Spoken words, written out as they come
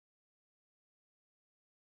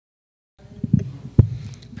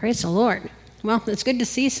Praise the Lord. Well, it's good to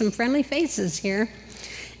see some friendly faces here.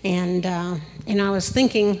 And I was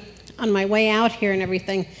thinking on my way out here and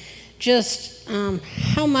everything, just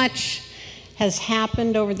how much has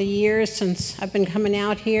happened over the years since I've been coming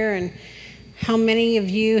out here, and how many of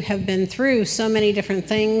you have been through so many different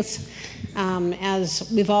things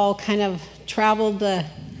as we've all kind of traveled the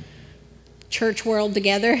church world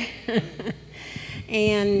together.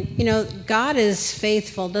 And, you know, God is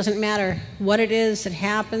faithful. Doesn't matter what it is that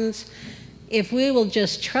happens. If we will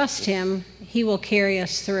just trust Him, He will carry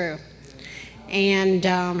us through. And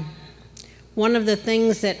one of the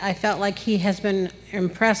things that I felt like He has been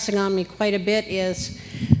impressing on me quite a bit is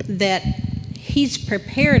that He's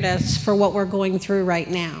prepared us for what we're going through right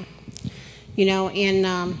now. You know,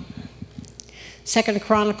 in 2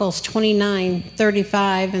 Chronicles 29,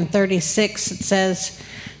 35 and 36, it says,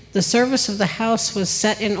 "The service of the house was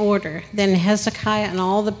set in order. Then Hezekiah and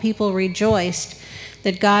all the people rejoiced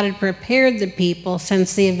that God had prepared the people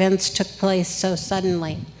since the events took place so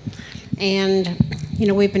suddenly." And, you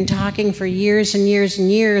know, we've been talking for years and years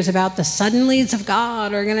and years about the suddenlies of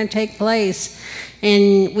God are going to take place.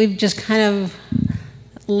 And we've just kind of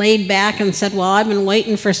laid back and said, well, I've been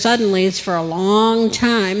waiting for suddenlies for a long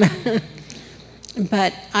time.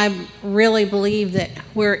 But I really believe that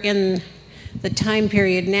we're in the time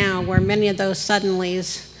period now where many of those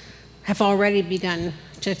suddenlies have already begun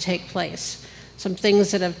to take place. Some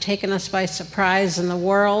things that have taken us by surprise in the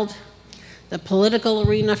world, the political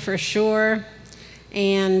arena for sure,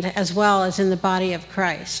 and as well as in the body of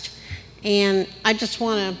Christ. And I just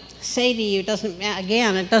want to say to you, it doesn't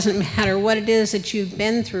matter what it is that you've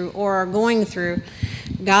been through or are going through,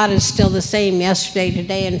 God is still the same yesterday,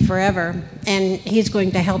 today, and forever, and He's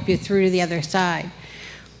going to help you through to the other side.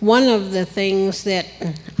 One of the things that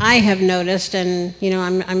I have noticed, and you know,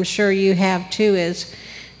 I'm sure you have too, is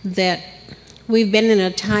that we've been in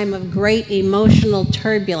a time of great emotional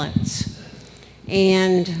turbulence.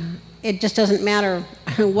 And it just doesn't matter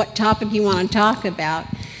what topic you want to talk about.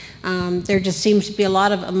 There just seems to be a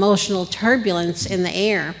lot of emotional turbulence in the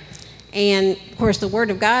air. And of course, the Word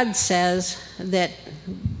of God says that,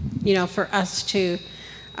 you know, for us to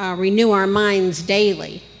renew our minds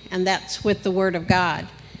daily, and that's with the Word of God.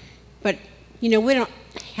 But, you know, we don't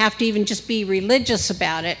have to even just be religious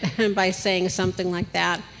about it by saying something like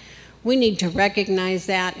that. We need to recognize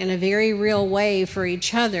that in a very real way for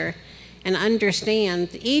each other and understand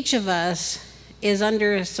that each of us is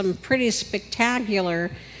under some pretty spectacular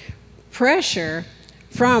pressure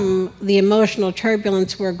from the emotional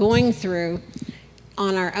turbulence we're going through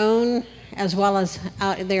on our own as well as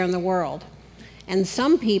out there in the world. And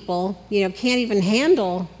some people, you know, can't even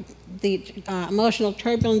handle the emotional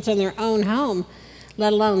turbulence in their own home,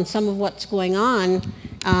 let alone some of what's going on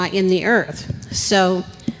in the earth. So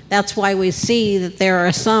that's why we see that there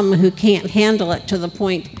are some who can't handle it to the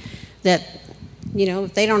point that, you know,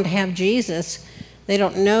 if they don't have Jesus, they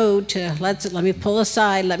don't know to, let me pull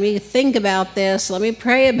aside, let me think about this, let me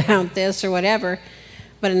pray about this or whatever.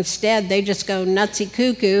 But instead, they just go nutsy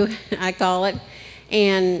cuckoo, I call it,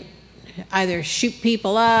 and either shoot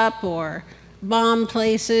people up or bomb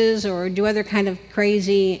places or do other kind of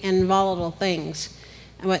crazy and volatile things.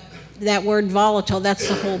 But that word volatile, that's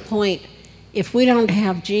the whole point. If we don't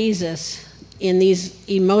have Jesus in these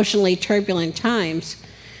emotionally turbulent times,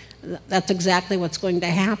 that's exactly what's going to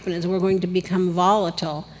happen, is we're going to become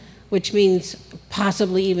volatile, which means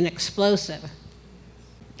possibly even explosive.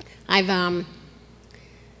 I've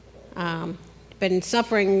been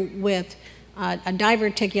suffering with a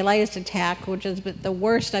diverticulitis attack, which is the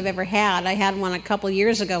worst I've ever had. I had one a couple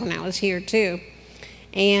years ago when I was here too.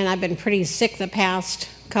 And I've been pretty sick the past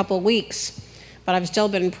couple weeks, but I've still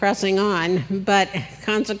been pressing on. But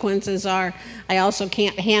consequences are I also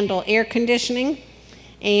can't handle air conditioning.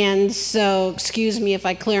 And so, excuse me if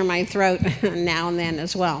I clear my throat now and then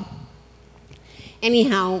as well.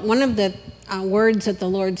 Anyhow, one of the words that the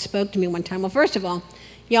Lord spoke to me one time, well, first of all,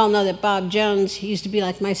 y'all know that Bob Jones used to be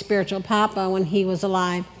like my spiritual papa when he was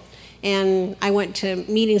alive. And I went to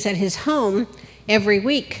meetings at his home every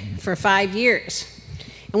week for 5 years.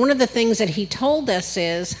 And one of the things that he told us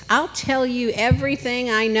is, I'll tell you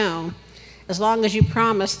everything I know as long as you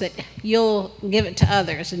promise that you'll give it to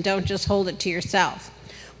others and don't just hold it to yourself.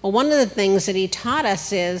 Well, one of the things that he taught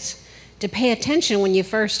us is to pay attention when you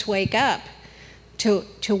first wake up to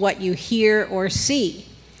what you hear or see.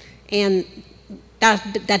 And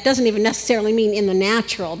that doesn't even necessarily mean in the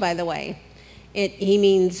natural, by the way.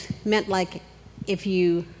 He meant like if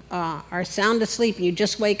you are sound asleep and you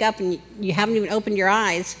just wake up and you haven't even opened your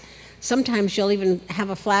eyes, sometimes you'll even have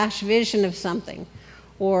a flash vision of something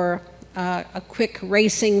or a quick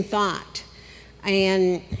racing thought.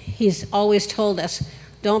 And he's always told us,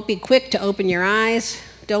 don't be quick to open your eyes,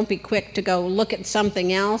 don't be quick to go look at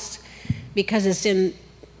something else, because it's in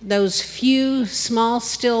those few small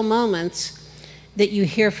still moments that you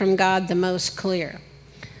hear from God the most clear.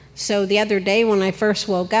 So the other day when I first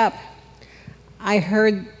woke up, I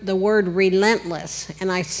heard the word relentless,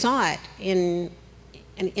 and I saw it in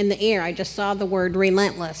the air. I just saw the word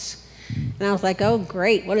relentless. And I was like, oh,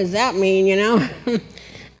 great, what does that mean, you know?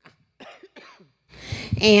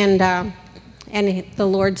 And the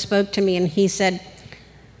Lord spoke to me, and he said,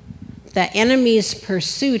 the enemy's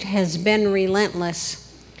pursuit has been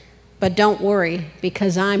relentless, but don't worry,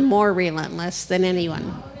 because I'm more relentless than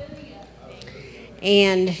anyone.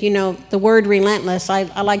 And, you know, the word relentless, I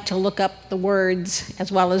like to look up the words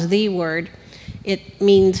as well as the word. It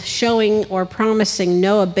means showing or promising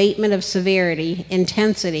no abatement of severity,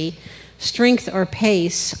 intensity, strength or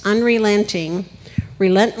pace, unrelenting,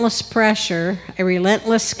 relentless pressure, a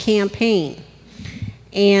relentless campaign.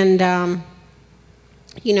 And,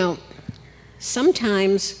 you know,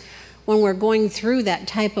 sometimes when we're going through that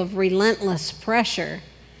type of relentless pressure,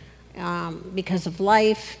 because of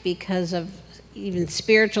life, because of even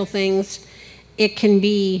spiritual things, it can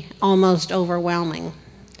be almost overwhelming.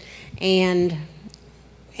 And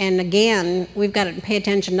again, we've got to pay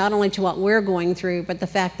attention not only to what we're going through, but the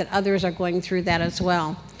fact that others are going through that as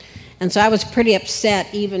well. And so I was pretty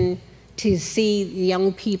upset even to see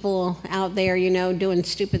young people out there, you know, doing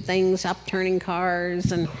stupid things, upturning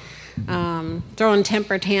cars and throwing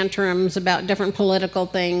temper tantrums about different political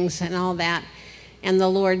things and all that. And the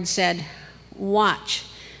Lord said, watch,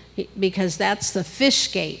 because that's the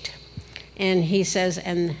fish gate. And he says,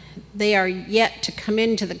 and they are yet to come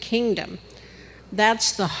into the kingdom.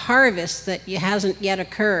 That's the harvest that hasn't yet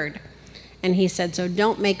occurred. And he said, so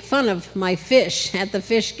don't make fun of my fish at the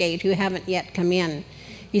fish gate who haven't yet come in.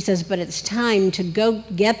 He says, but it's time to go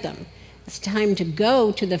get them. It's time to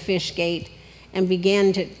go to the fish gate and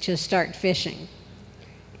begin to start fishing.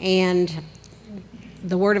 And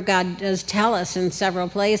the Word of God does tell us in several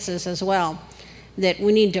places as well that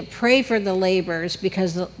we need to pray for the laborers,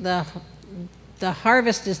 because the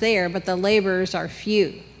harvest is there, but the laborers are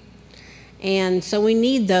few. And so we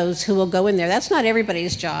need those who will go in there. That's not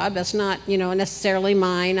everybody's job. That's not, you know, necessarily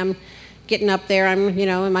mine. I'm getting up there. I'm, you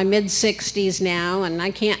know, in my mid-60s now, and I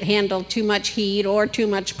can't handle too much heat or too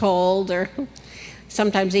much cold, or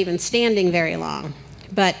sometimes even standing very long.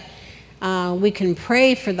 But we can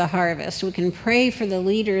pray for the harvest. We can pray for the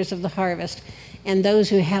leaders of the harvest and those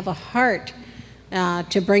who have a heart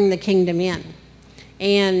to bring the kingdom in.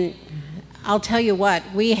 And I'll tell you what,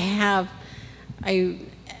 we have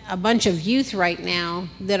a bunch of youth right now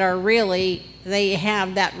that are really, they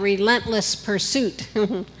have that relentless pursuit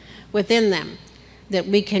within them that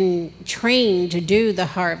we can train to do the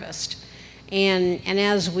harvest. And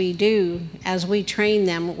as we train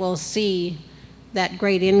them, we'll see that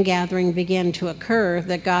great ingathering begin to occur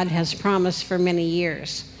that God has promised for many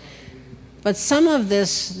years. But some of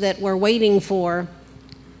this that we're waiting for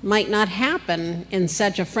might not happen in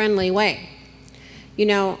such a friendly way. You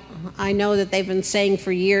know, I know that they've been saying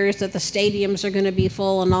for years that the stadiums are going to be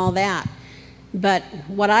full and all that. But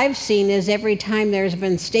what I've seen is every time there's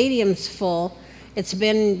been stadiums full, it's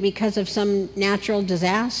been because of some natural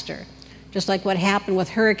disaster, just like what happened with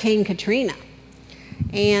Hurricane Katrina.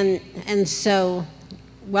 And so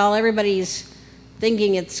while everybody's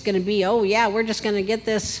thinking it's going to be, oh yeah, we're just going to get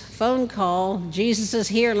this phone call, Jesus is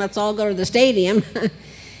here and let's all go to the stadium,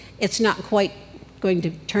 it's not quite going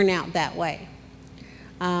to turn out that way.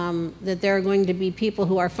 That there are going to be people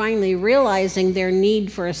who are finally realizing their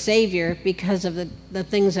need for a Savior because of the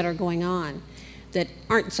things that are going on that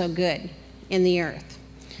aren't so good in the earth.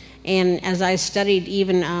 And as I studied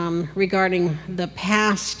even regarding the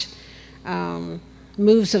past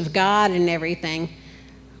moves of God and everything,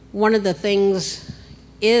 one of the things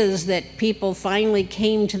is that people finally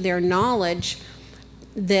came to their knowledge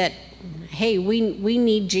that, hey, we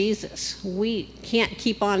need Jesus. We can't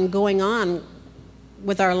keep on going on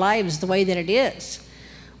with our lives the way that it is.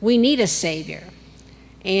 We need a Savior.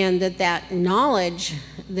 And that knowledge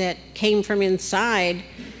that came from inside,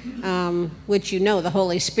 which, you know, the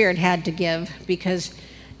Holy Spirit had to give, because,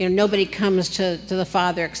 you know, nobody comes to the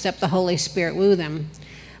Father except the Holy Spirit woo them.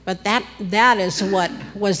 But that is what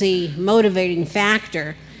was the motivating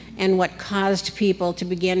factor and what caused people to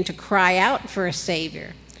begin to cry out for a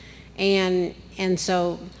Savior. And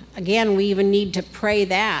so, again, we even need to pray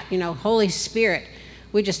that, you know, Holy Spirit,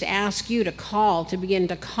 we just ask you to begin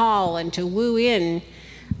to call and to woo in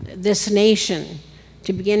this nation,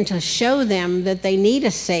 to begin to show them that they need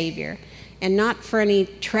a Savior, and not for any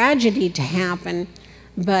tragedy to happen,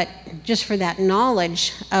 but just for that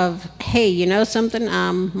knowledge of, hey, you know something,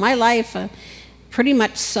 my life pretty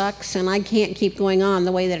much sucks and I can't keep going on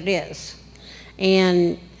the way that it is.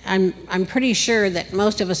 And I'm pretty sure that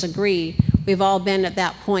most of us agree we've all been at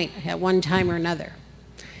that point at one time or another.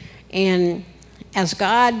 And as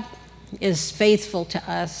God is faithful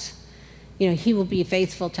to us, you know, he will be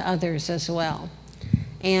faithful to others as well.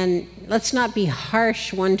 And let's not be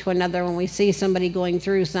harsh one to another when we see somebody going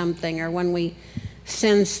through something, or when we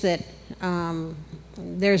sense that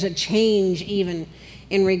there's a change even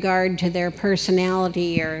in regard to their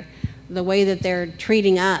personality or the way that they're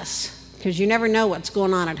treating us, because you never know what's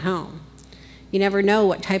going on at home. You never know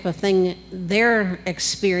what type of thing they're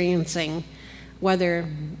experiencing, whether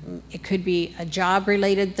it could be a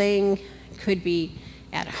job-related thing, it could be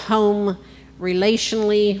at home,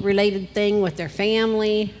 relationally related thing with their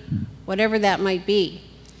family, whatever that might be.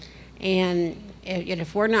 And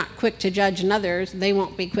if we're not quick to judge others, they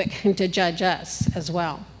won't be quick to judge us as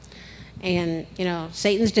well. And, you know,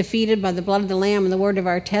 Satan's defeated by the blood of the Lamb and the word of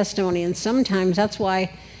our testimony. And sometimes that's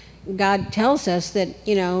why God tells us that,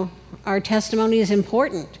 you know, our testimony is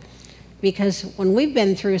important. Because when we've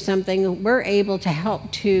been through something, we're able to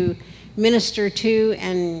help to minister to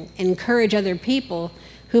and encourage other people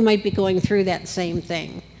who might be going through that same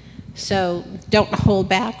thing. So don't hold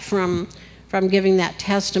back from giving that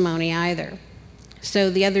testimony either.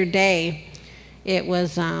 So the other day, it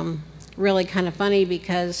was really kind of funny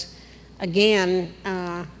because, again,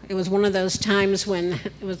 it was one of those times when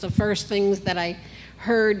it was the first things that I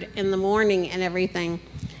heard in the morning and everything.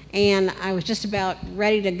 And I was just about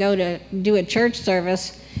ready to go to do a church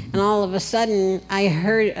service, and all of a sudden I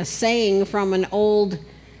heard a saying from an old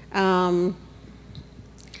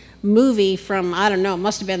movie from, I don't know, it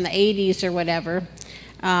must have been the 80s or whatever,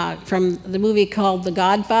 from the movie called The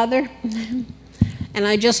Godfather. And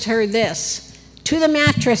I just heard this, "To the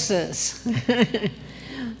mattresses."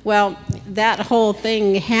 Well, that whole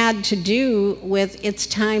thing had to do with it's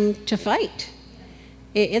time to fight.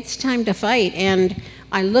 It's time to fight. And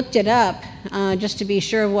I looked it up just to be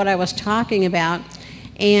sure of what I was talking about.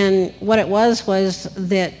 And what it was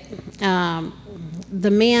that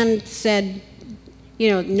the man said, you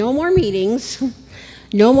know, no more meetings,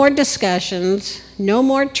 no more discussions, no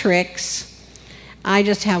more tricks. I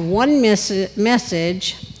just have one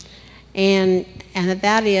message, and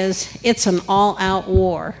that is, it's an all-out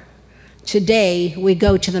war. Today, we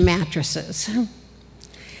go to the mattresses.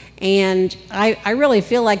 And I really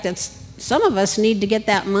feel like some of us need to get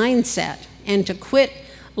that mindset and to quit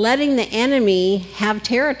letting the enemy have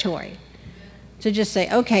territory. To just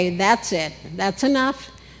say, okay, that's it. That's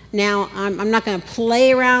enough. Now, I'm not going to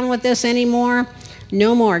play around with this anymore.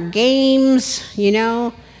 No more games, you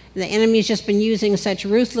know. The enemy's just been using such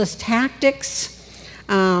ruthless tactics.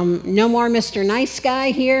 No more Mr. Nice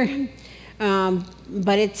Guy here.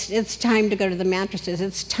 But it's time to go to the mattresses.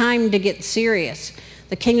 It's time to get serious.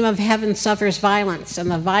 The kingdom of heaven suffers violence,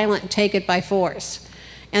 and the violent take it by force.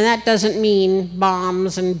 And that doesn't mean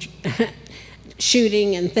bombs and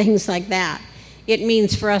shooting and things like that. It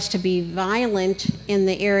means for us to be violent in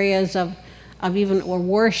the areas of even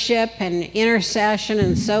worship and intercession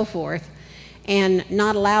and so forth, and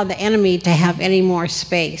not allow the enemy to have any more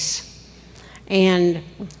space. And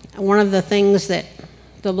one of the things that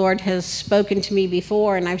the Lord has spoken to me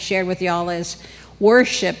before, and I've shared with y'all, is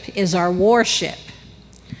worship is our worship.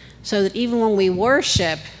 So that even when we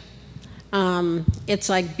worship, it's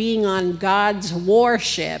like being on God's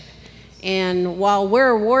warship. And while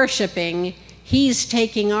we're worshiping, he's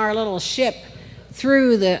taking our little ship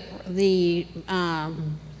through the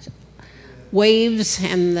waves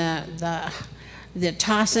and the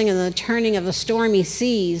tossing and the turning of the stormy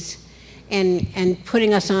seas, and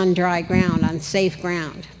putting us on dry ground, on safe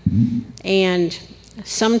ground. And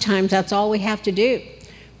sometimes that's all we have to do.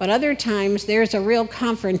 But other times there's a real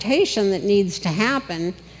confrontation that needs to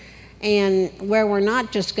happen, and where we're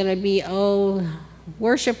not just going to be, oh,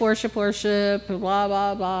 worship, worship, worship, blah,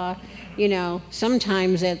 blah, blah. You know,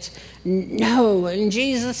 sometimes it's, no, in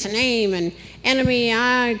Jesus' name, and enemy,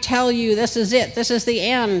 I tell you, this is it. This is the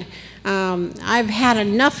end. I've had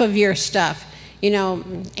enough of your stuff, you know,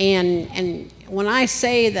 and when I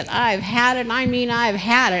say that I've had it, I mean I've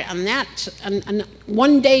had it, and that's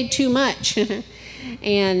one day too much.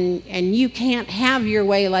 and you can't have your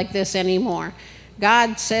way like this anymore.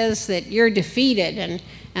 God says that you're defeated, and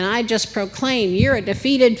I just proclaim you're a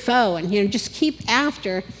defeated foe, and, you know, just keep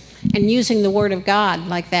after and using the word of God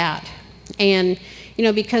like that. And, you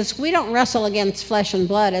know, because we don't wrestle against flesh and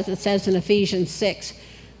blood, as it says in Ephesians 6,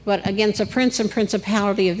 but against a prince and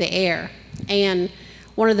principality of the air. And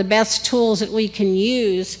one of the best tools that we can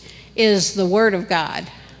use is the Word of God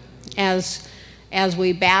as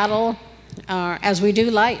we battle, as we do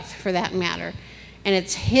life, for that matter. And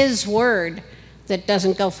it's His Word that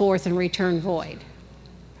doesn't go forth and return void.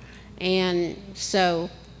 And so,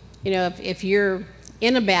 you know, if you're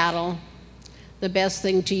in a battle, the best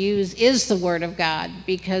thing to use is the Word of God,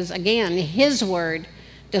 because, again, His Word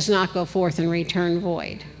does not go forth and return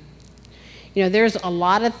void. You know, there's a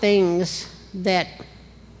lot of things that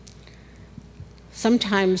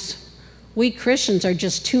sometimes we Christians are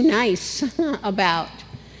just too nice about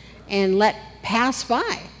and let pass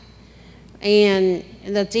by. And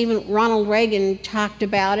that's even Ronald Reagan talked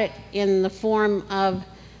about it in the form of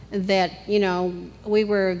that, you know, we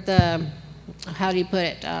were the, how do you put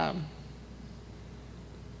it,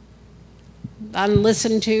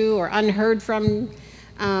 unlistened to or unheard from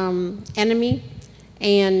enemy,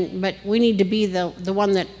 but we need to be the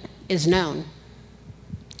one that is known.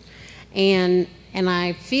 And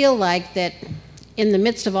I feel like that in the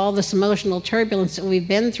midst of all this emotional turbulence that we've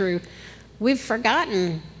been through, we've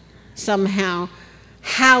forgotten somehow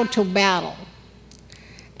how to battle.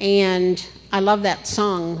 And I love that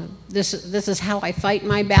song, This is How I Fight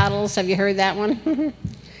My Battles. Have you heard that one?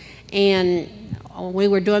 And we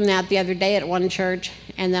were doing that the other day at one church,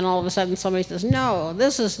 and then all of a sudden somebody says, no,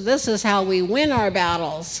 this is how we win our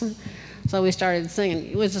battles. So we started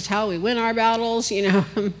singing, this is how we win our battles, you know.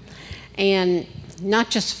 And not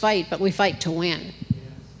just fight, but we fight to win.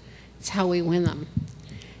 It's how we win them.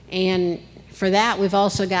 And for that, we've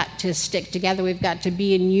also got to stick together. We've got to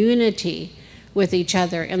be in unity with each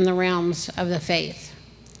other in the realms of the faith.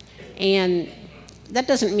 And that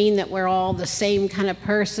doesn't mean that we're all the same kind of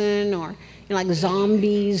person or, you know, like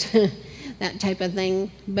zombies, that type of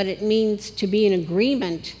thing. But it means to be in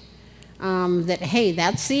agreement that, hey,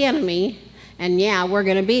 that's the enemy, and yeah, we're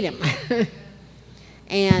going to beat him.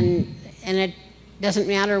 and it doesn't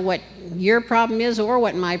matter what your problem is or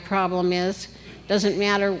what my problem is. Doesn't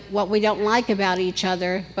matter what we don't like about each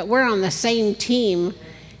other, but we're on the same team,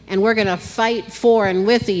 and we're going to fight for and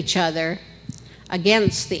with each other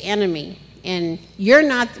against the enemy. And you're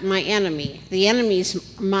not my enemy. The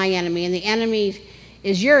enemy's my enemy, and the enemy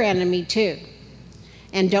is your enemy too.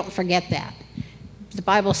 And don't forget that. The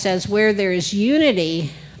Bible says where there is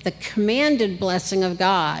unity, the commanded blessing of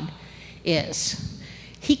God is.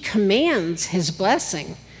 He commands His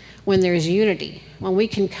blessing when there's unity, when we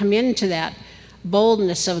can come into that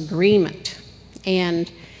boldness of agreement.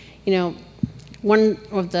 And, you know, one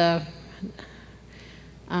of the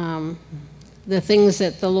things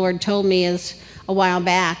that the Lord told me is a while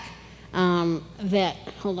back that,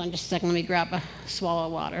 hold on just a second, let me grab a swallow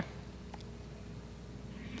of water.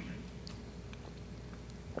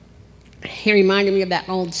 He reminded me of that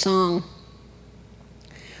old song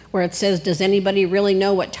where it says, does anybody really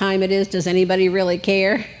know what time it is? Does anybody really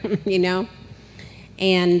care? You know?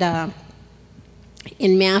 And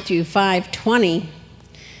in Matthew 5:20,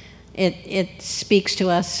 it speaks to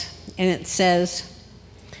us, and it says,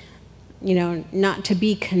 you know, not to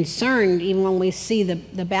be concerned even when we see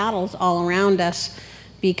the battles all around us,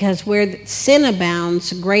 because where sin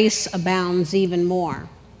abounds, grace abounds even more.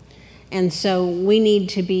 And so we need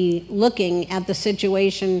to be looking at the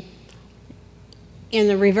situation in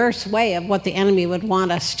the reverse way of what the enemy would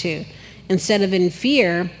want us to. Instead of in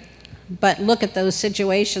fear, but look at those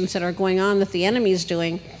situations that are going on that the enemy's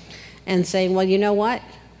doing and saying, well, you know what?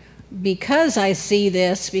 Because I see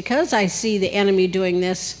this, because I see the enemy doing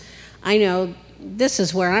this, I know this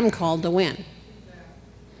is where I'm called to win.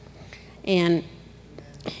 And,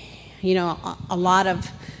 you know, a lot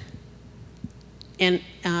of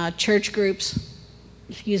church groups,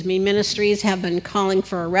 ministries have been calling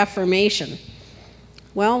for a reformation.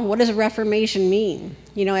 Well, what does a reformation mean?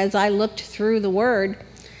 You know, as I looked through the Word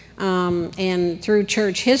and through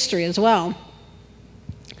church history as well,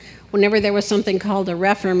 whenever there was something called a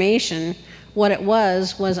reformation, what it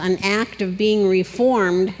was an act of being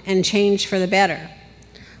reformed and changed for the better.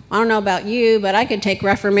 I don't know about you, but I could take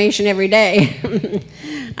reformation every day.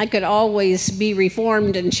 I could always be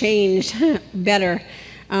reformed and changed better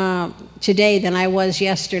today than I was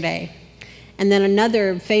yesterday. And then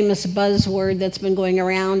another famous buzzword that's been going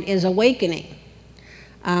around is awakening.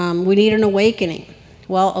 We need an awakening.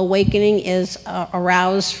 Well, awakening is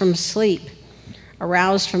aroused from sleep,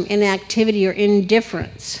 aroused from inactivity or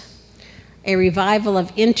indifference, a revival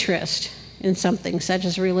of interest in something such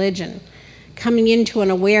as religion, coming into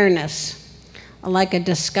an awareness, like a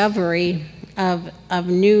discovery of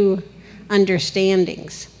new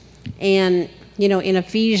understandings. And, you know, in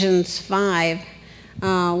Ephesians 5,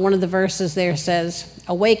 one of the verses there says,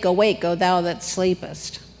 awake, awake, O thou that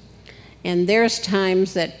sleepest. And there's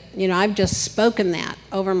times that, I've just spoken that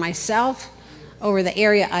over myself, over the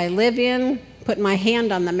area I live in, put my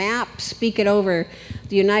hand on the map, speak it over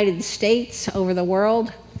the United States, over the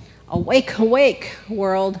world. Awake, awake,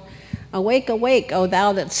 world. Awake, awake, O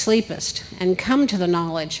thou that sleepest, and come to the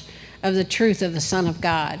knowledge of the truth of the Son of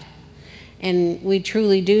God. And we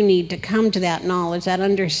truly do need to come to that knowledge, that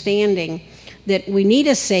understanding that we need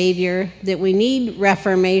a Savior, that we need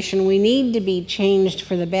reformation, we need to be changed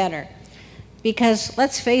for the better. Because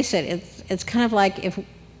let's face it, it's kind of like if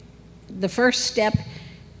the first step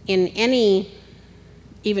in any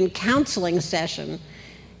even counseling session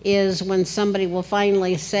is when somebody will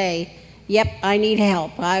finally say, yep, I need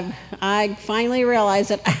help. I finally realize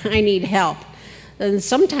that I need help. And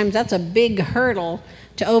sometimes that's a big hurdle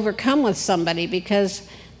to overcome with somebody, because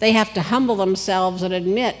they have to humble themselves and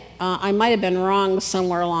admit, I might have been wrong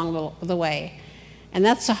somewhere along the way. And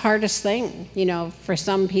that's the hardest thing, for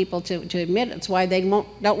some people to admit. It's why they don't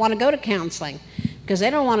want to go to counseling, because they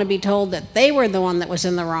don't want to be told that they were the one that was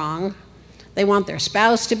in the wrong. They want their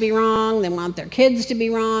spouse to be wrong. They want their kids to be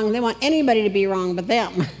wrong. They want anybody to be wrong but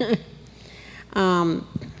them.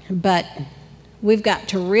 But we've got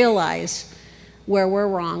to realize where we're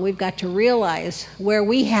wrong. We've got to realize where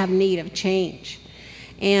we have need of change.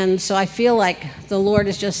 And so I feel like the Lord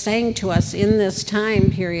is just saying to us in this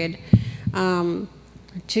time period,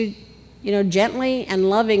 to, gently and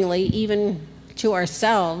lovingly, even to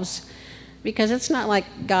ourselves, because it's not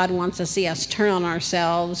like God wants to see us turn on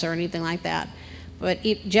ourselves or anything like that, but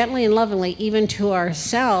gently and lovingly, even to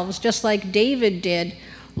ourselves, just like David did,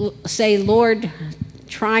 say, Lord,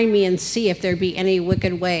 try me and see if there be any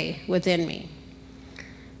wicked way within me.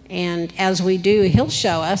 And as we do, he'll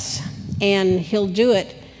show us, and he'll do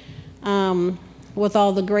it with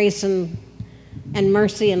all the grace and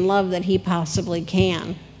mercy and love that he possibly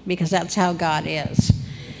can, because that's how God is.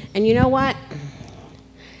 And you know what?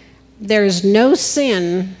 There's no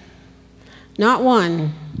sin, not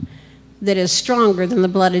one, that is stronger than the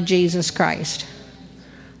blood of Jesus Christ.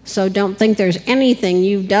 So don't think there's anything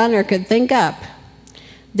you've done or could think up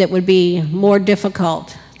that would be more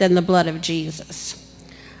difficult than the blood of Jesus.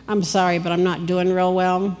 I'm sorry, but I'm not doing real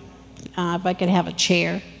well. If I could have a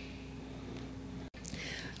chair.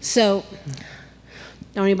 So,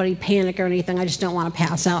 don't anybody panic or anything. I just don't want to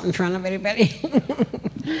pass out in front of anybody.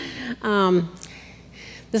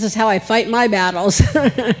 This is how I fight my battles.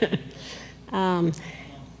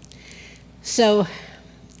 So,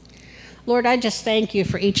 Lord, I just thank you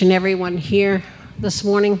for each and every one here this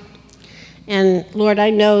morning. And Lord, I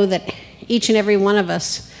know that each and every one of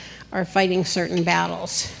us are fighting certain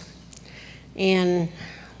battles. And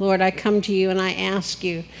Lord, I come to you and I ask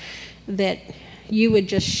you that you would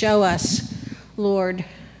just show us, Lord,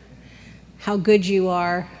 how good you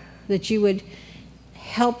are, that you would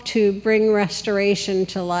help to bring restoration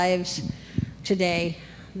to lives today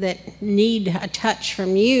that need a touch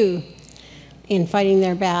from you in fighting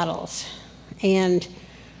their battles. And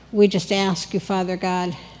we just ask you, Father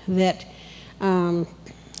God, that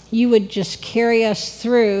you would just carry us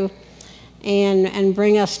through and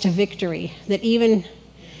bring us to victory, that even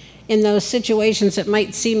in those situations that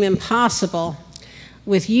might seem impossible,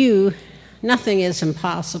 with you, nothing is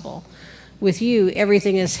impossible. With you,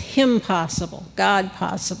 everything is him possible, God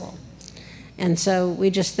possible. And so we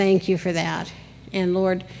just thank you for that. And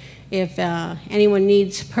Lord, if anyone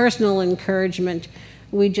needs personal encouragement,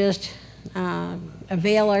 we just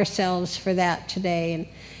avail ourselves for that today and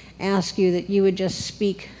ask you that you would just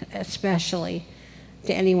speak especially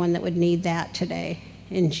to anyone that would need that today.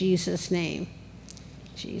 In Jesus' name.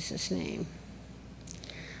 Jesus' name.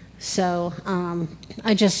 So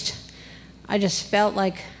I just felt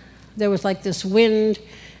like there was like this wind,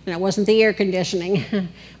 and it wasn't the air conditioning,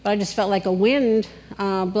 but I just felt like a wind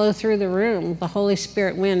blow through the room, the Holy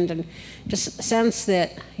Spirit wind, and just sense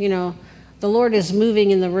that, the Lord is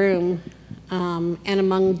moving in the room and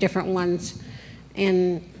among different ones,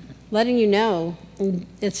 and letting you know,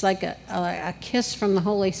 it's like a kiss from the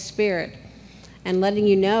Holy Spirit, and letting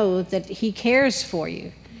you know that he cares for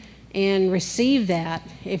you. And receive that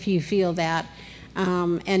if you feel that,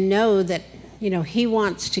 and know that, he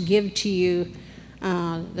wants to give to you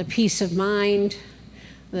the peace of mind,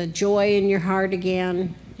 the joy in your heart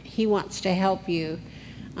again. He wants to help you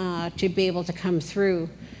to be able to come through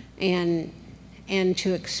and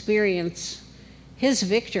to experience his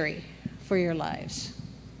victory for your lives.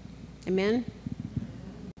 Amen?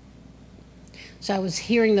 So I was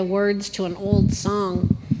hearing the words to an old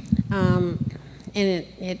song, and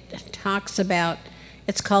it talks about,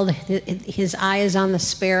 it's called His Eye is on the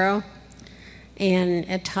Sparrow, and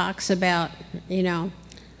it talks about,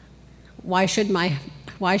 why should my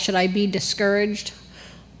Why should I be discouraged?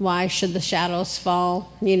 Why should the shadows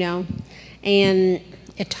fall? And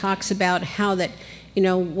it talks about how that,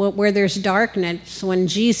 where there's darkness, when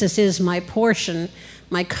Jesus is my portion,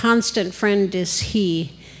 my constant friend is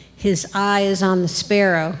he. His eye is on the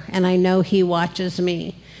sparrow, and I know he watches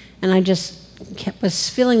me. And I just was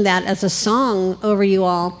feeling that as a song over you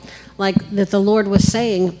all, like that the Lord was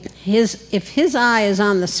saying, if his eye is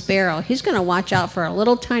on the sparrow, he's going to watch out for a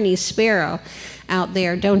little tiny sparrow out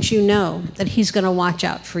there. Don't you know that he's going to watch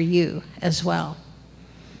out for you as well?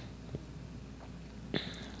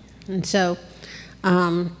 And so,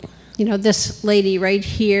 this lady right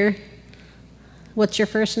here, what's your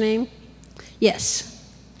first name? Yes.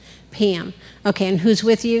 Pam. Okay, and who's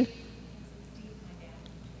with you?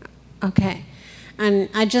 Okay. And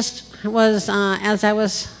I just was, as I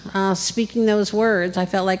was speaking those words, I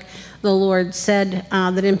felt like the Lord said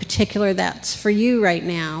that in particular that's for you right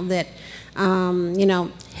now, that,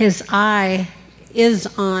 his eye is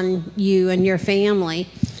on you and your family,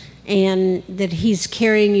 and that he's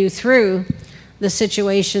carrying you through the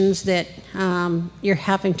situations that you're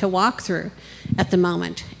having to walk through at the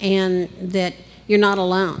moment, and that you're not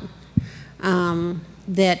alone.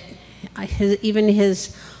 That even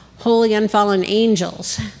his holy unfallen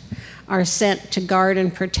angels are sent to guard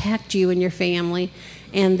and protect you and your family,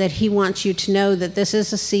 and that he wants you to know that this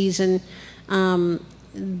is a season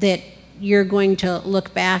that you're going to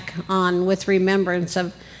look back on with remembrance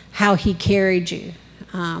of how he carried you.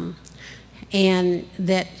 And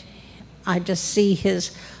that I just see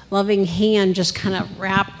his loving hand just kind of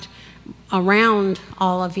wrapped around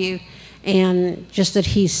all of you, and just that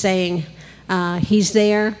he's saying he's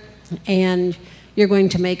there and you're going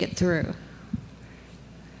to make it through.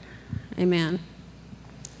 Amen.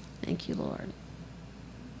 Thank you, Lord.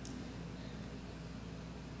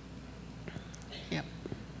 Yep.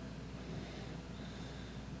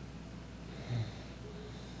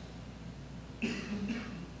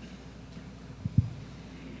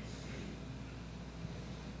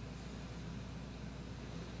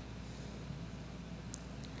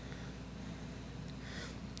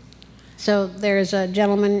 So there's a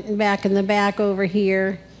gentleman back in the back over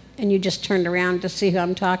here, and you just turned around to see who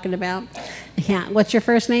I'm talking about. Yeah. What's your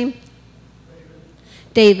first name?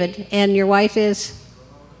 David. David. And your wife is?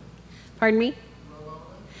 Pardon me?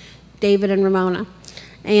 David and Ramona.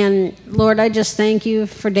 And Lord, I just thank you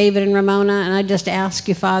for David and Ramona, and I just ask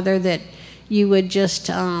you, Father, that you would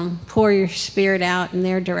just pour your spirit out in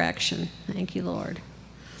their direction. Thank you, Lord.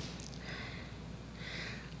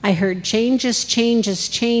 I heard changes, changes,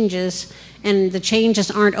 changes, and the changes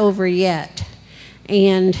aren't over yet.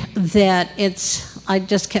 And that I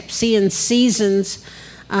just kept seeing seasons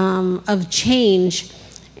of change,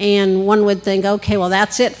 and one would think, okay, well,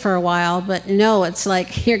 that's it for a while, but no, it's like,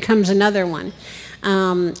 here comes another one.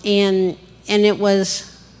 And it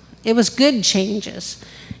was good changes.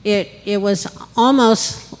 It was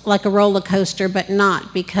almost like a roller coaster, but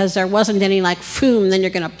not, because there wasn't any like, boom, then you're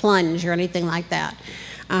going to plunge or anything like that.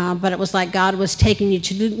 But it was like God was taking you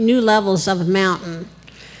to new levels of a mountain.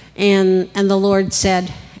 And the Lord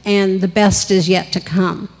said, and the best is yet to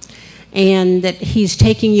come. And that he's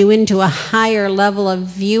taking you into a higher level of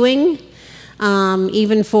viewing,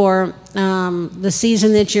 even for the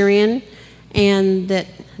season that you're in. And that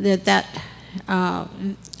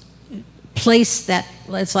place, that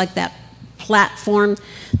it's like that platform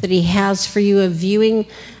that he has for you of viewing,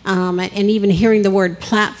 and even hearing the word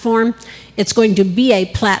platform, it's going to be a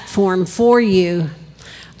platform for you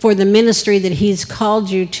for the ministry that he's called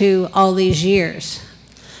you to all these years.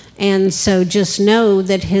 And so just know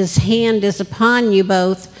that his hand is upon you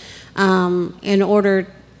both in order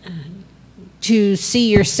to see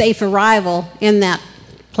your safe arrival in that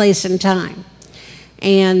place and time.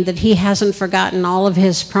 And that he hasn't forgotten all of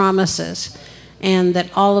his promises, and that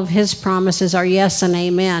all of his promises are yes and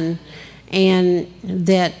amen, and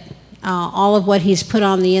that all of what he's put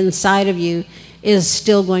on the inside of you is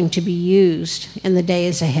still going to be used in the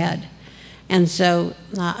days ahead. And so,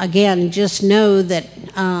 again, just know that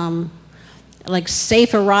like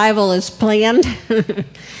safe arrival is planned.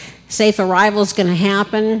 Safe arrival is going to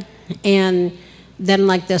happen, and then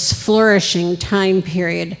like this flourishing time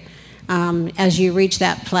period as you reach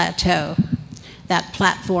that plateau, that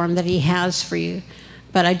platform that he has for you.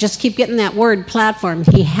 But I just keep getting that word platform.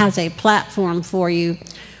 He has a platform for you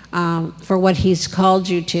for what he's called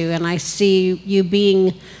you to. And I see you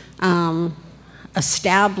being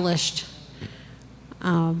established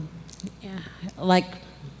like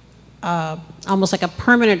almost like a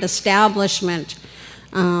permanent establishment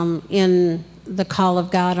in the call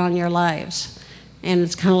of God on your lives. And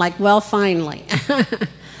it's kind of like, well, finally.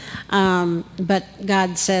 But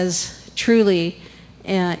God says, truly,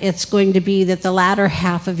 it's going to be that the latter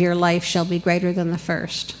half of your life shall be greater than the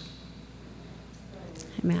first.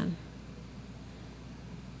 Amen.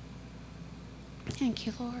 Thank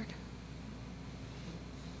you, Lord.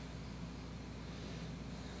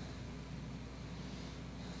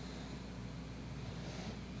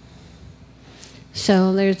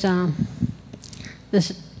 So there's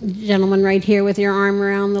this gentleman right here with your arm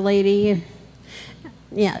around the lady.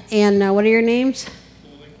 Yeah, and what are your names?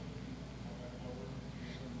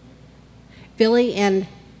 Billy and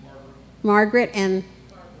Margaret and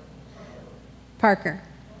Parker.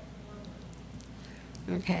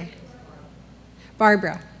 Okay.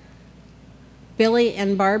 Barbara. Billy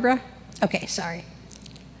and Barbara? Okay, sorry.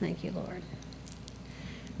 Thank you, Lord.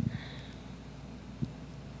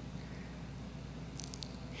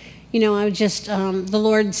 You know, I was just, the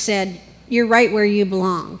Lord said, you're right where you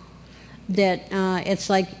belong. That it's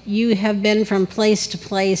like you have been from place to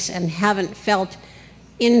place and haven't felt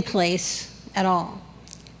in place at all.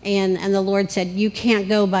 And the Lord said, you can't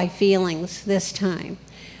go by feelings this time.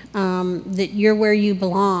 That you're where you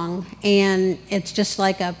belong. And it's just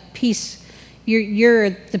like a piece,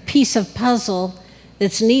 you're the piece of puzzle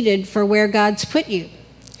that's needed for where God's put you.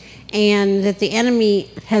 And that the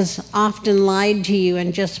enemy has often lied to you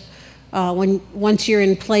and just, once you're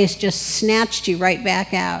in place, just snatched you right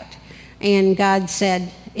back out. And God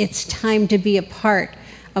said, it's time to be a part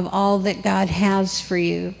of all that God has for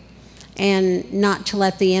you and not to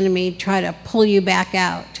let the enemy try to pull you back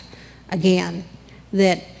out again.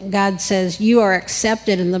 That God says you are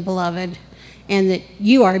accepted in the beloved and that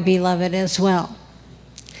you are beloved as well.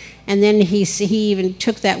 And then he even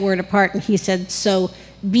took that word apart and he said, so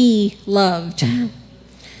be loved.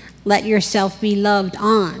 Let yourself be loved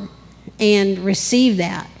on and receive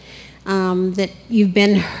that. That you've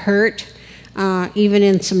been hurt, even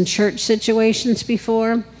in some church situations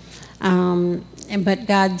before. But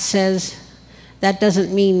God says that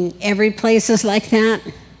doesn't mean every place is like that.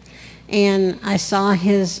 And I saw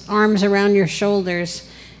his arms around your shoulders,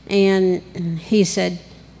 and he said,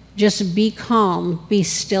 just be calm, be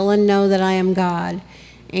still and know that I am God.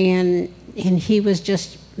 And he was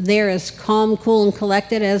just there as calm, cool, and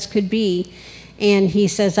collected as could be. And he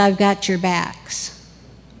says, I've got your backs.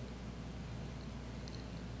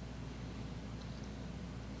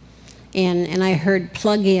 And I heard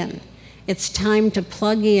plug in. It's time to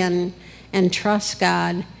plug in and trust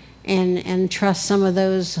God and trust some of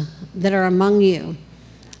those that are among you.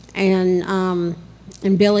 And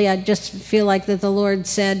Billy, I just feel like that the Lord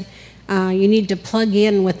said, you need to plug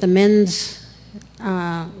in with the men's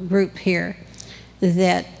group here,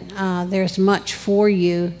 that there's much for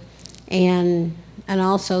you, and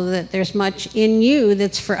also that there's much in you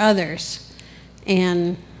that's for others.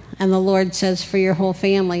 And the Lord says for your whole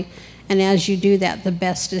family. And as you do that, the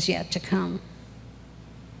best is yet to come.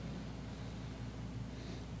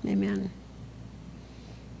 Amen.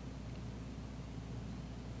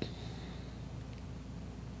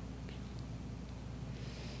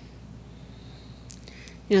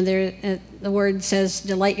 You know, the word says,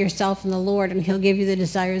 delight yourself in the Lord, and he'll give you the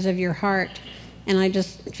desires of your heart. And I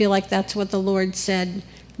just feel like that's what the Lord said.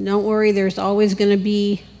 Don't worry, there's always going to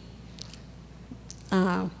be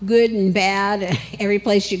good and bad every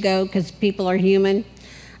place you go, because people are human.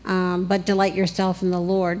 But delight yourself in the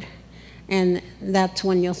Lord, and that's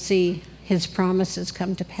when you'll see his promises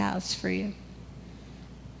come to pass for you.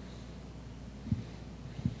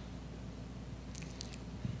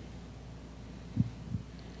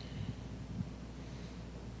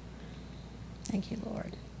 Thank you,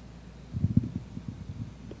 Lord.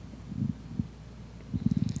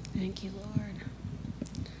 Thank you, Lord.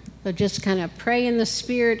 So just kind of pray in the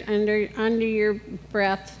Spirit under your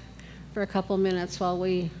breath for a couple minutes while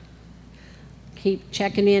we keep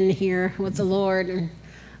checking in here with the Lord and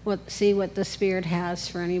see what the Spirit has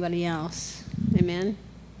for anybody else. Amen.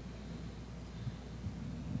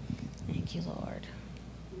 Thank you, Lord.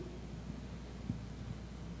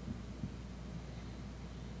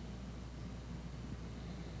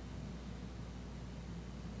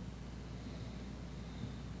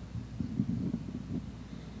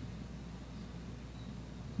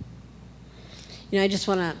 You know, I just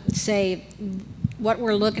want to say what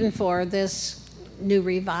we're looking for, this new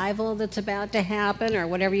revival that's about to happen, or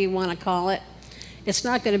whatever you want to call it. It's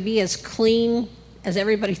not going to be as clean as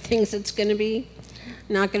everybody thinks it's going to be.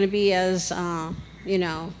 Not going to be as, you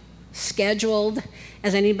know, scheduled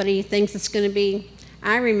as anybody thinks it's going to be.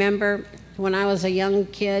 I remember when I was a young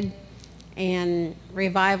kid and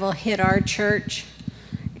revival hit our church,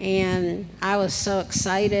 and I was so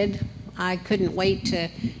excited. I couldn't wait to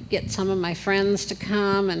get some of my friends to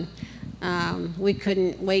come, and We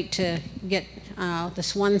couldn't wait to get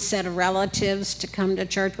this one set of relatives to come to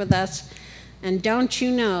church with us. And don't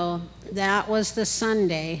you know, that was the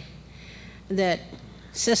Sunday that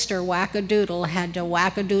Sister Wackadoodle had to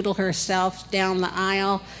wackadoodle herself down the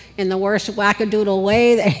aisle in the worst wackadoodle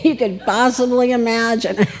way that you could possibly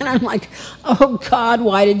imagine. And I'm like, oh God,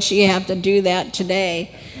 why did she have to do that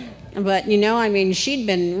today? But you know, I mean, she'd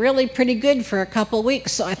been really pretty good for a couple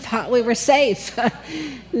weeks, so I thought we were safe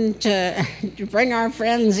to bring our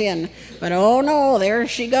friends in. But oh no, there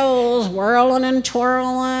she goes, whirling and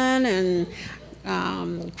twirling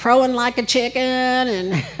and crowing like a chicken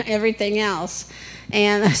and everything else.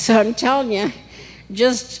 And so I'm telling you,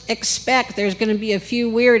 just expect there's going to be a few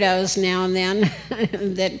weirdos now and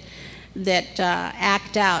then that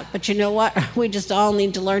act out. But you know what? We just all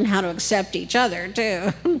need to learn how to accept each other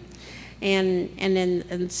too, and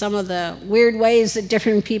in some of the weird ways that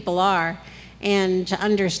different people are, and to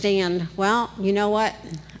understand. Well, you know what?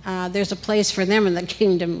 There's a place for them in the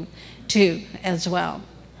kingdom too, as well.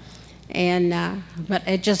 And but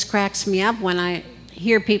it just cracks me up when I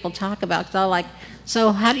hear people talk about. They're like,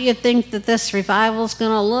 so how do you think that this revival is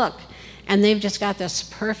going to look? And they've just got this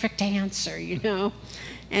perfect answer, you know.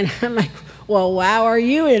 And I'm like, well, wow, are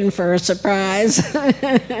you in for a surprise?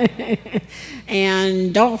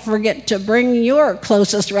 And don't forget to bring your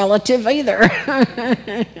closest relative either.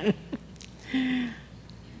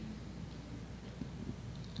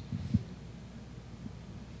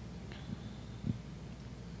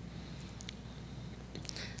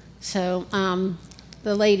 So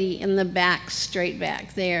the lady in the back, straight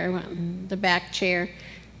back there, the back chair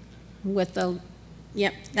with the,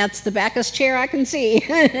 yep, that's the backest chair I can see.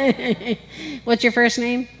 What's your first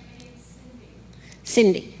name?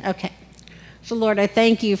 Cindy. Okay. So Lord, I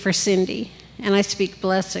thank you for Cindy, and I speak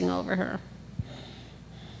blessing over her.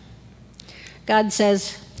 God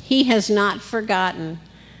says he has not forgotten,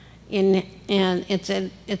 and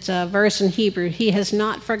it's a verse in Hebrew, he has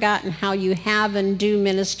not forgotten how you have and do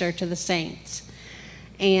minister to the saints.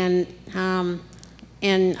 And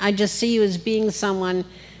I just see you as being someone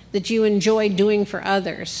that you enjoy doing for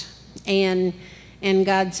others. And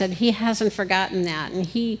God said he hasn't forgotten that, and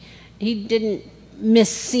he didn't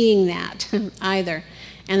miss seeing that either.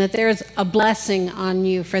 And that there's a blessing on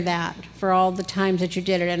you for that, for all the times that you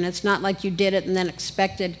did it. And it's not like you did it and then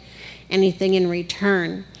expected anything in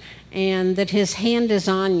return. And that his hand is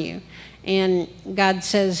on you. And God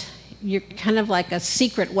says you're kind of like a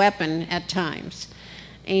secret weapon at times.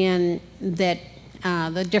 And that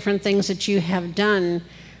the different things that you have done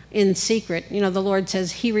in secret, you know, the Lord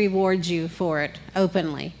says he rewards you for it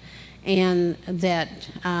openly. And that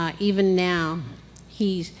even now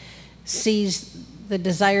he sees the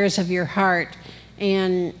desires of your heart.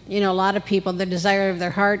 And, you know, a lot of people, the desire of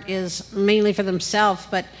their heart is mainly for themselves,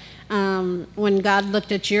 but when God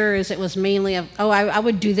looked at yours, it was mainly of, oh, I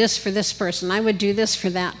would do this for this person. I would do this for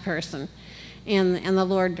that person. And the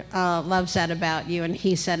Lord loves that about you. And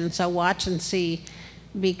he said, and so watch and see,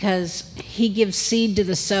 because he gives seed to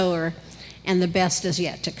the sower, and the best is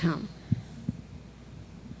yet to come.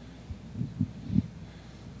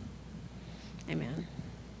 Amen.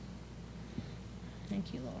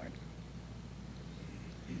 Thank you, Lord.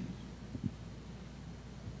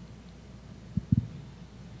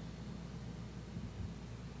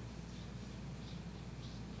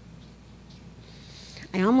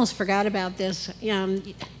 I almost forgot about this.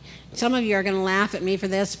 Some of you are going to laugh at me for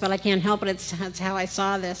this, but I can't help it. It's how I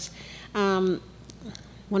saw this.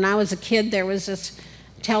 When I was a kid, there was this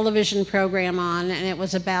television program on, and it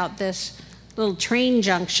was about this little train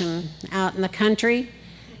junction out in the country.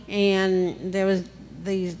 And there was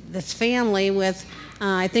this family with,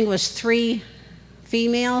 I think it was 3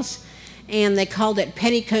 females, and they called it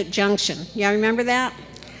Petticoat Junction. Y'all remember that?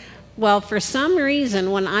 Well, for some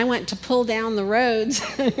reason, when I went to pull down the roads,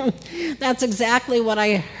 that's exactly what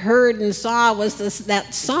I heard and saw was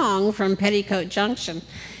that song from Petticoat Junction.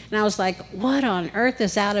 And I was like, what on earth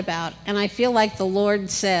is that about? And I feel like the Lord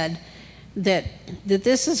said that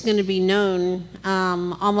this is going to be known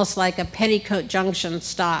almost like a Petticoat Junction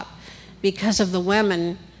stop because of the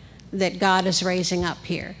women that God is raising up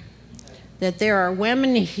here. That there are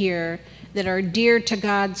women here that are dear to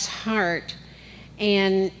God's heart,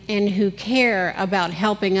 and who care about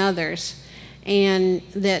helping others, and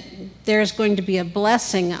that there's going to be a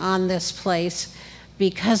blessing on this place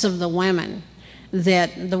because of the women,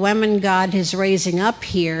 that the women God is raising up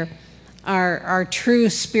here are true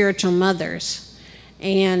spiritual mothers,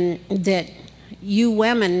 and that you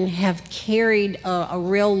women have carried a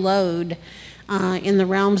real load in the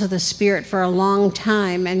realms of the Spirit for a long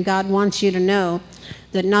time, and God wants you to know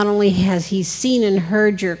that not only has he seen and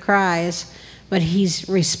heard your cries, but he's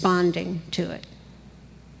responding to it.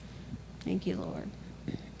 Thank you, Lord.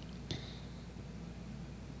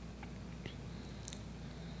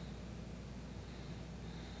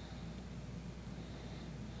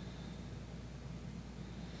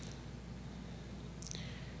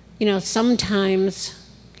 You know, sometimes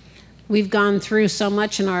we've gone through so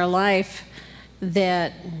much in our life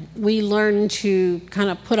that we learn to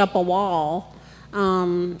kind of put up a wall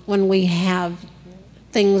when we have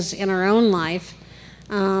things in our own life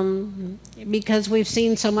because we've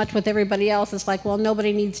seen so much with everybody else. It's like, well,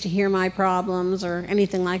 nobody needs to hear my problems or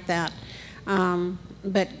anything like that.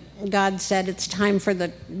 But God said it's time for the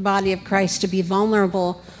body of Christ to be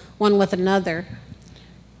vulnerable one with another,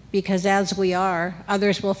 because as we are,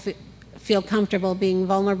 others will feel comfortable being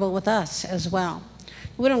vulnerable with us as well.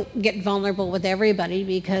 We don't get vulnerable with everybody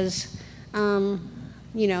because, you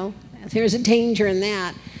know, there's a danger in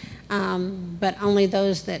that, but only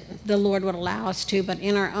those that the Lord would allow us to. But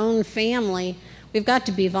in our own family, we've got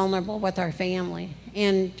to be vulnerable with our family,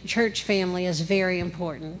 and church family is very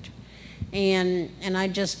important. And I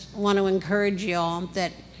just want to encourage you all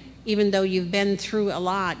that even though you've been through a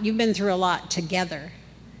lot together.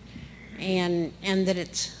 And that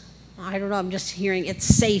it's, I don't know, I'm just hearing it's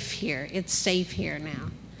safe here. It's safe here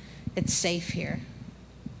now. It's safe here.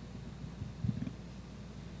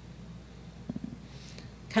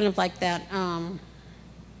 Kind of like that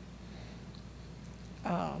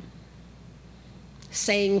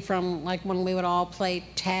saying from like when we would all play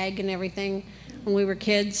tag and everything when we were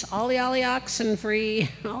kids, ollie ollie oxen free,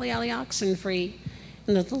 ollie ollie oxen free.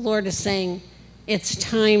 And that the Lord is saying, it's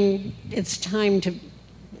time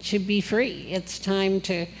to be free. It's time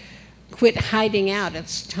to quit hiding out.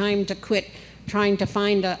 It's time to quit trying to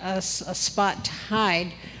find a spot to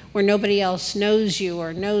hide where nobody else knows you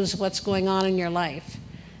or knows what's going on in your life.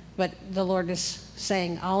 But the Lord is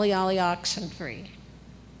saying, ollie ollie oxen free.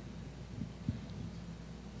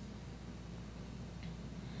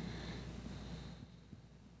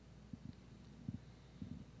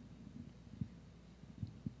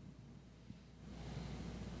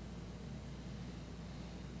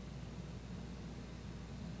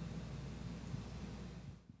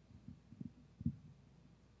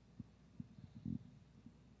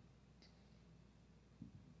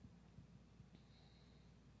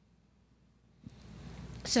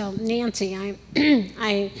 So Nancy,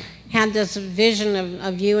 I had this vision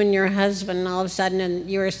of you and your husband all of a sudden, and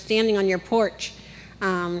you were standing on your porch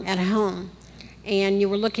at home, and you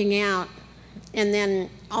were looking out, and then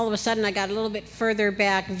all of a sudden I got a little bit further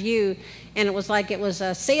back view, and it was like it was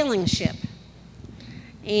a sailing ship.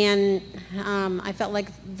 And I felt like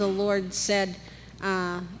the Lord said,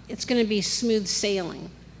 it's going to be smooth sailing.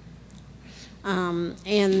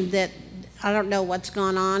 And that I don't know what's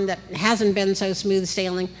gone on that hasn't been so smooth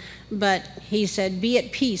sailing, but he said, be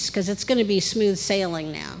at peace, because it's going to be smooth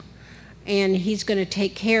sailing now. And he's going to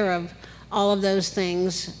take care of all of those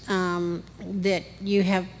things that you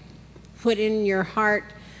have put in your heart.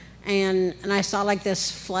 And I saw like this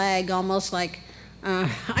flag, almost like,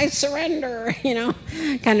 I surrender, you know,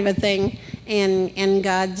 kind of a thing. And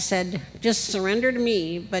God said, just surrender to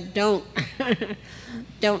me, but don't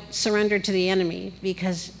surrender to the enemy,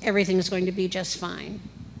 because everything's going to be just fine.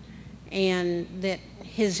 And that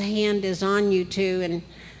his hand is on you too,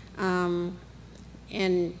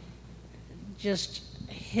 and just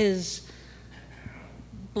his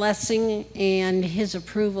blessing and his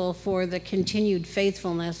approval for the continued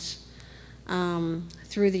faithfulness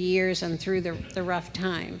through the years and through the rough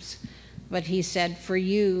times. But he said, for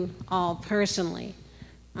you all personally,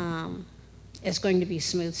 it's going to be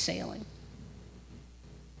smooth sailing.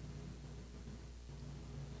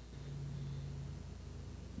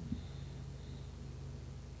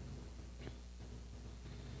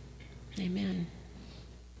 Amen.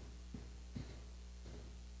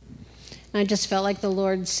 I just felt like the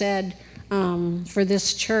Lord said, for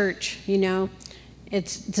this church, you know,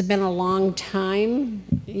 it's been a long time.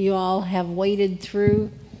 You all have waded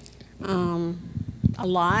through a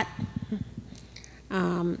lot.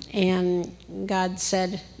 And God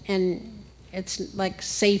said, and it's like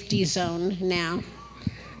safety zone now,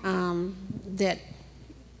 that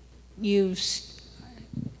you've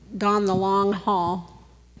gone the long haul.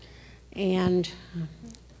 And,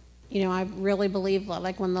 you know, I really believe,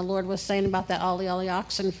 like when the Lord was saying about that ollie ollie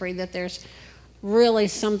oxen free, that there's really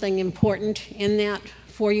something important in that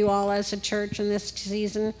for you all as a church in this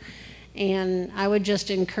season. And I would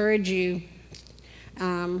just encourage you,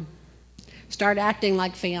 start acting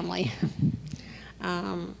like family,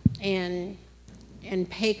 and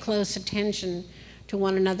pay close attention to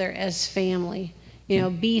one another as family.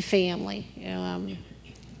 be family.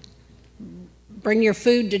 Bring your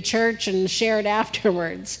food to church and share it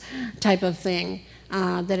afterwards, type of thing.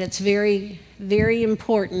 That it's very, very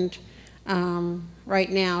important right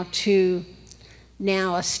now to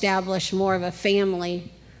now establish more of a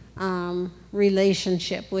family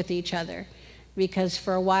relationship with each other. Because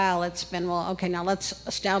for a while it's been, well, okay, now let's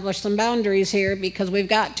establish some boundaries here because we've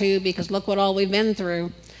got to, because look what all we've been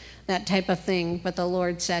through, that type of thing. But the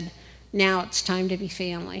Lord said, now it's time to be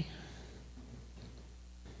family.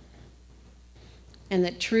 And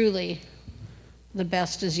that truly the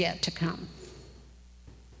best is yet to come.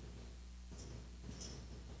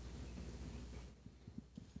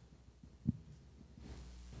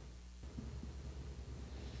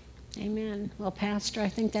 Amen. Well, Pastor, I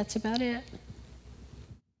think that's about it.